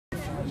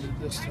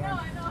this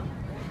time.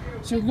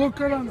 So it looked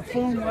good on the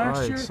phone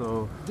last year.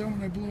 So then when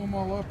they blew them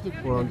all up,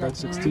 we're on deck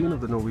 16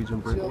 of the Norwegian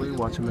Breakaway,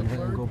 watching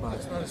Manhattan go by.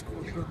 It's not as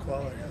cool, good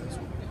quality as this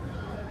one.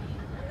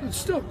 It's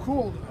still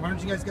cool. Why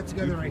don't you guys get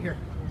together right here?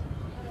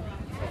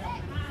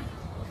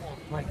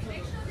 Mike.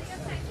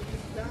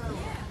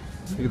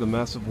 Look at the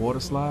massive water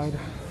slide,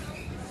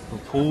 the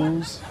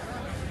pools.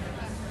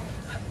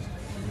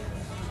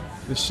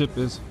 This ship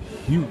is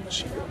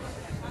huge.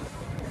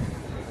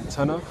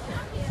 Antenna.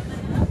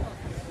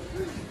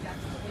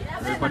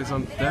 Everybody's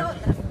on deck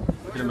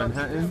in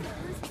Manhattan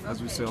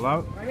as we sail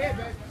out.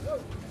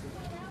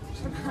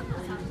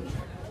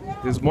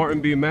 There's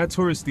Martin being mad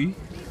touristy.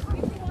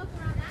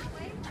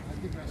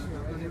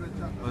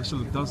 That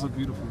shit does look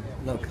beautiful.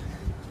 Look.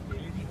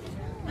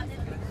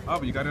 Oh,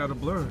 but you got it out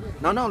of blur.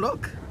 No,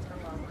 look.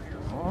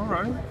 All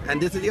right.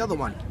 And this is the other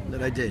one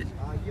that I did.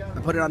 I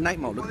put it on night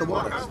mode. Look at the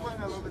water.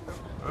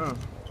 Oh.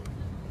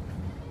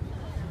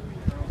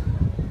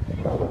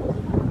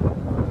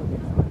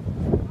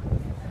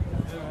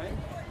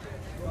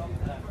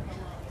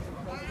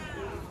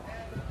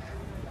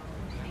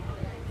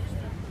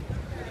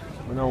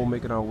 Now we're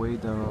making our way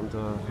down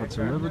the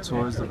Hudson River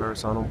towards the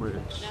Verrazano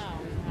Bridge.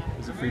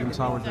 There's a Freedom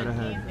Tower dead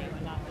ahead.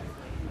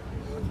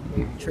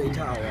 Trade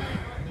Tower.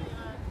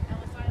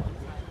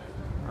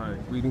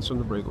 Alright, greetings from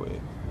the Breakaway.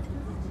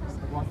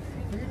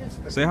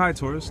 Say hi,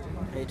 tourist.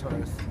 Hey,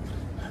 tourist.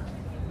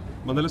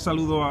 Mandale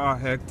saludo a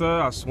Hector,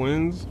 a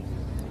Swins.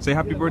 Say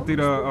happy birthday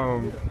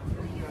to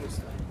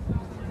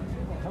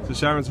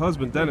Sharon's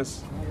husband,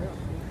 Dennis.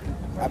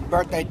 Happy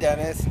birthday,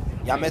 Dennis.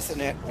 Y'all missing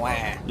it. Wah.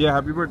 Yeah,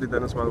 happy birthday,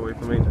 Dennis, by the way,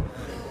 from Angel.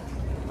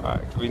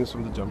 Alright, greetings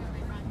from the jump.